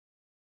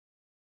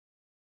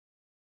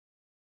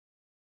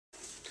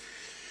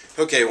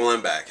Okay, well,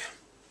 I'm back.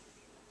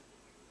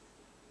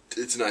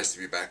 It's nice to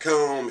be back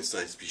home. It's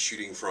nice to be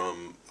shooting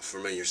from a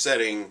familiar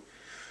setting.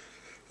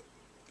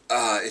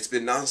 It's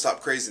been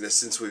nonstop craziness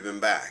since we've been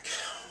back.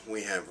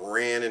 We have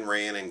ran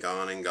and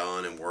gone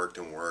and worked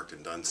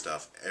and done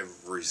stuff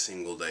every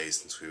single day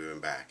since we've been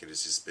back. It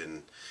has just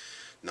been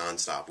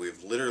nonstop.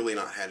 We've literally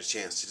not had a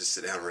chance to just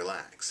sit down and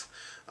relax.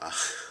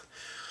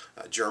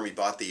 Jeremy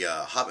bought the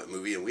Hobbit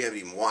movie, and we haven't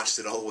even watched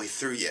it all the way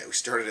through yet. We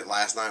started it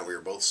last night. We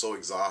were both so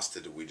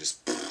exhausted. We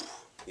just,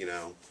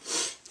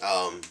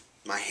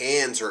 my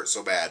hands hurt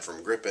so bad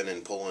from gripping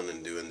and pulling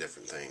and doing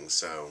different things.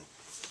 So,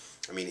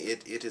 I mean,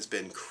 it has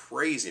been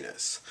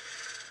craziness.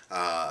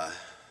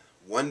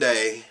 One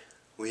day,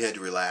 we had to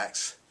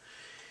relax.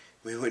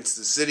 We went to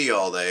the city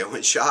all day. I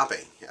went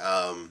shopping.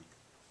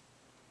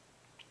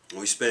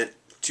 We spent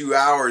 2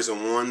 hours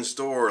in one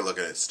store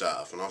looking at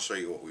stuff, and I'll show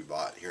you what we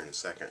bought here in a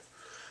second.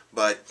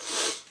 But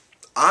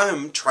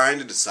I'm trying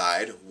to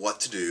decide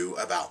what to do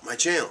about my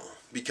channel,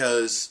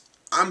 because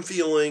I'm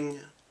feeling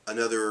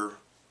another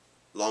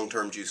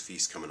long-term juice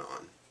feast coming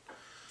on.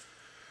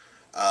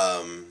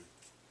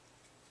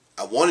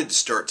 I wanted to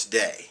start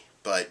today,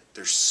 but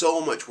there's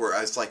so much work.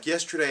 It's like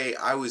yesterday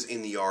I was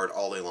in the yard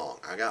all day long.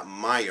 I got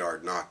my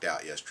yard knocked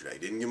out yesterday.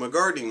 Didn't get my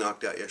gardening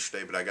knocked out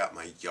yesterday, but I got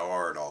my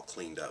yard all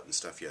cleaned up and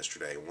stuff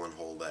yesterday, one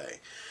whole day.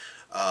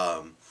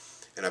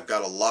 And I've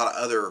got a lot of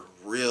other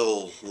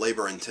real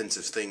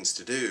labor-intensive things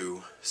to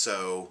do,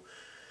 so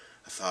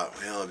I thought,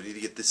 well, I need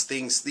to get these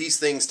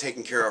things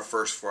taken care of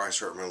first before I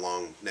start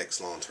my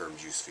next long-term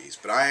juice feast.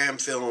 But I am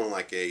feeling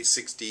like a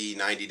 60,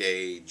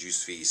 90-day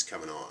juice feast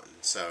coming on,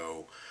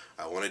 so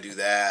I want to do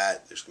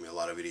that. There's going to be a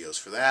lot of videos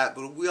for that,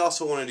 but we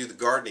also want to do the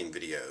gardening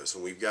videos,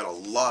 and we've got a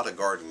lot of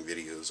gardening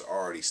videos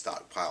already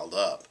stockpiled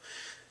up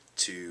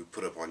to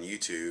put up on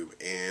YouTube.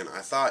 And I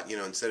thought,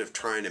 instead of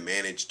trying to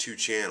manage 2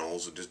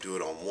 channels, we'll just do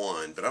it on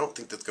one, but I don't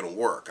think that's going to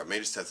work. I may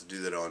just have to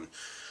do that on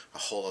a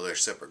whole other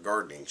separate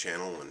gardening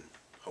channel and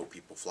hope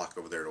people flock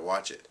over there to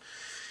watch it.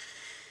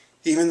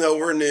 Even though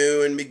we're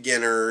new and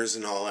beginners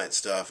and all that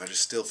stuff, I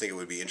just still think it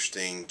would be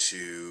interesting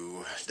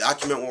to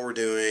document what we're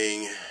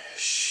doing,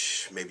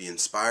 maybe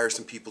inspire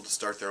some people to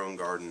start their own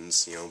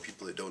gardens,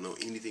 people that don't know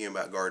anything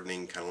about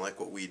gardening, kind of like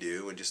what we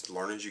do, and just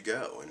learn as you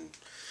go, and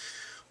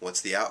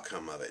what's the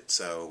outcome of it.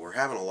 So we're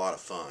having a lot of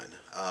fun.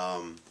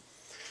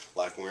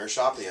 Like when we were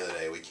shopping the other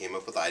day, we came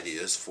up with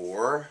ideas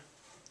for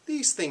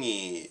these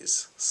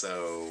thingies.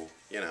 So,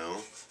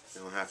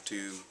 you'll have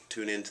to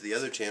tune into the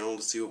other channel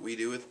to see what we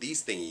do with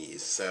these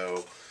thingies.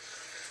 So,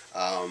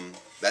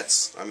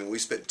 we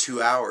spent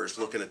 2 hours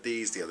looking at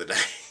these the other day.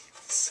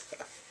 So,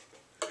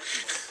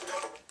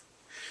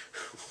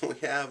 we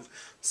have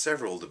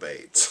several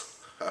debates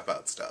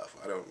about stuff.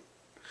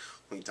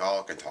 We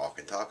talk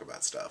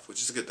about stuff,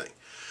 which is a good thing.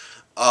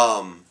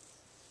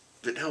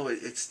 But no,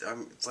 it's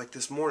like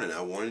this morning.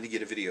 I wanted to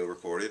get a video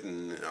recorded,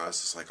 and I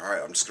was just like, all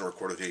right, I'm just going to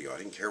record a video. I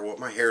didn't care what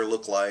my hair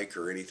looked like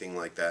or anything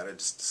like that. I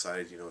just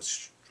decided,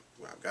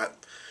 I've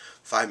got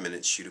 5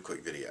 minutes, shoot a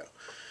quick video.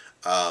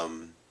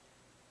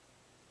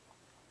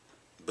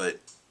 But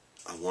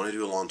I want to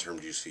do a long-term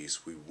juice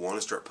feast. We want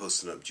to start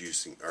posting up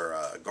juicing or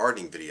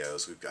gardening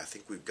videos. I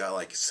think we've got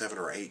like 7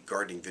 or 8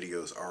 gardening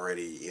videos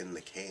already in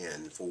the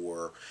can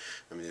for.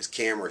 This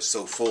camera is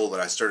so full that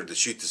I started to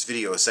shoot this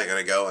video a second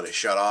ago and it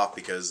shut off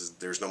because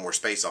there's no more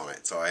space on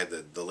it. So I had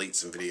to delete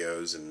some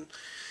videos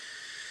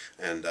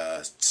and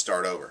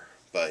start over.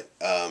 But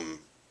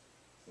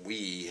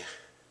we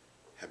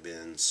have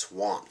been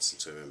swamped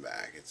since we've been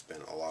back. It's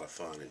been a lot of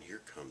fun, and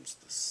here comes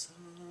the sun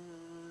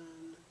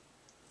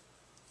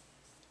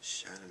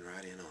shining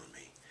right in on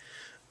me.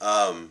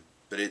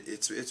 But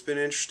it's been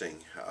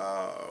interesting.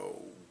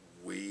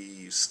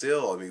 We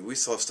still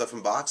have stuff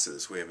in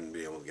boxes we haven't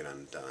been able to get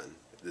undone.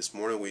 This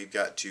morning we've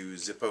got to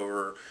zip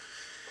over,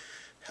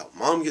 help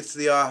Mom get to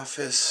the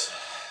office.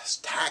 It's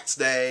tax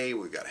day.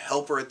 We've got a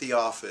helper at the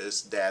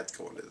office. Dad's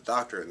going to the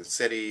doctor in the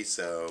city,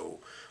 so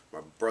my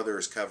brother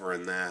is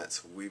covering that.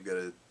 So we've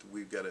got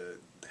to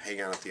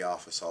hang out at the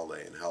office all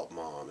day and help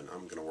Mom, and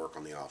I'm going to work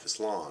on the office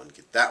lawn,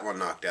 get that one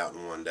knocked out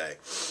in one day.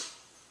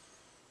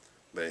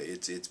 But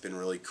it's been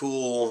really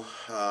cool.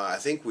 I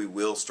think we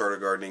will start a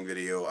gardening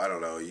video. I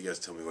don't know. You guys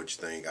tell me what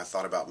you think. I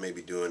thought about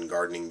maybe doing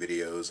gardening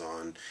videos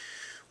on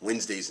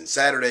Wednesdays and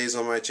Saturdays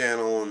on my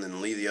channel, and then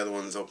leave the other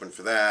ones open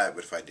for that.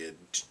 But if I did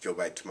go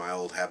back to my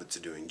old habits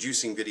of doing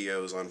juicing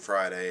videos on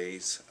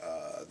Fridays,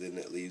 then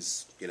it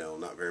leaves,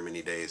 not very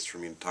many days for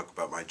me to talk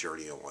about my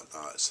journey and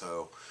whatnot.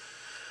 So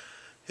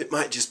it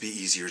might just be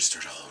easier to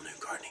start a whole new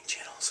gardening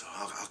channel. So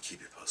I'll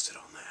keep you posted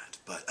on that.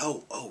 But,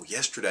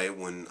 yesterday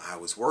when I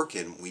was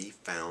working, we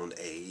found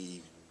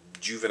a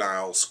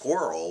juvenile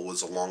squirrel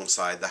was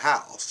alongside the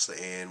house.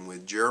 And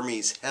with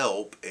Jeremy's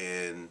help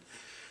and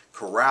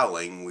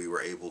corralling, we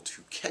were able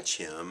to catch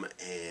him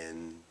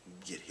and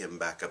get him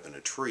back up in a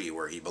tree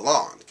where he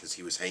belonged, because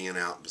he was hanging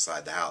out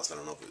beside the house. I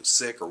don't know if he was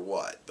sick or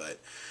what, but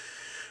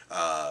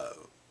I'll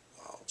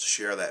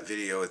share that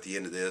video at the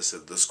end of this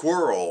of the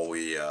squirrel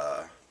we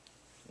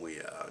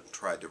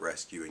tried to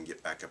rescue and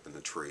get back up in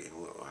the tree.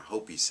 And I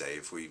hope he's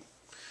safe. We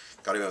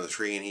got him out of the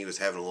tree, and he was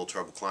having a little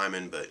trouble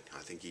climbing, but I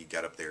think he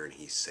got up there and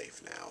he's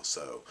safe now.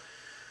 So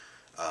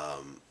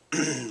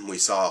we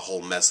saw a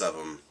whole mess of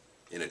them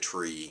in a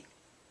tree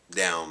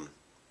down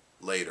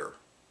later,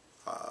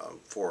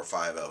 4 or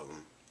 5 of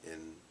them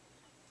in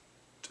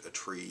a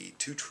tree,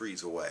 2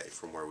 trees away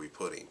from where we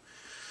put him.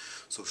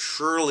 So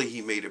surely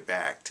he made it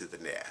back to the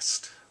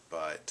nest,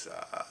 but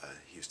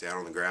he was down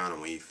on the ground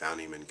and we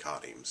found him and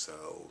caught him.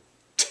 So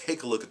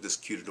take a look at this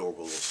cute,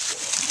 adorable little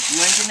squirrel.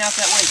 You ain't getting out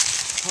that way,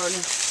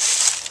 partner.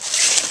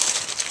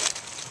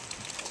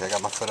 Okay, I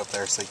got my foot up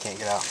there so he can't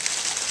get out.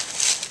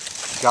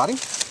 Got him?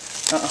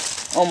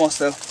 Almost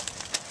though.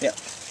 Yeah.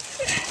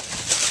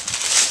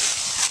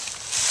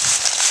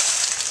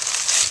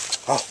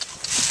 Oh,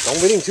 don't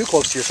get him too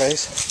close to your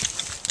face.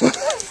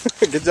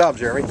 Good job,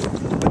 Jeremy.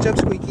 What's up,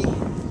 Squeaky?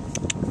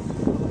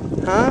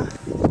 Huh?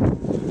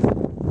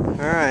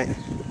 Alright.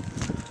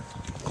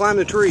 Climb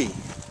the tree.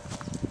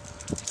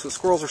 That's what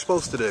squirrels are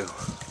supposed to do.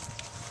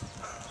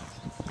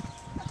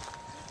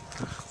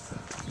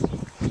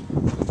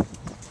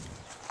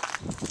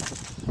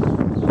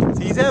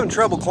 See, he's having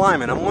trouble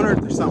climbing. I'm wondering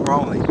if there's something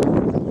wrong with him.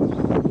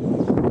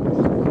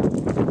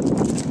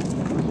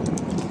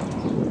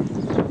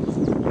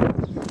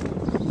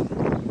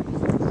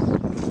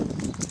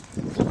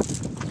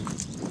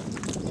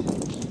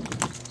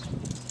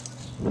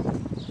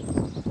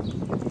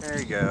 There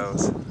he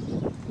goes.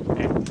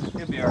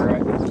 He'll be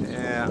alright.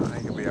 Yeah, I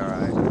think he'll be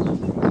alright.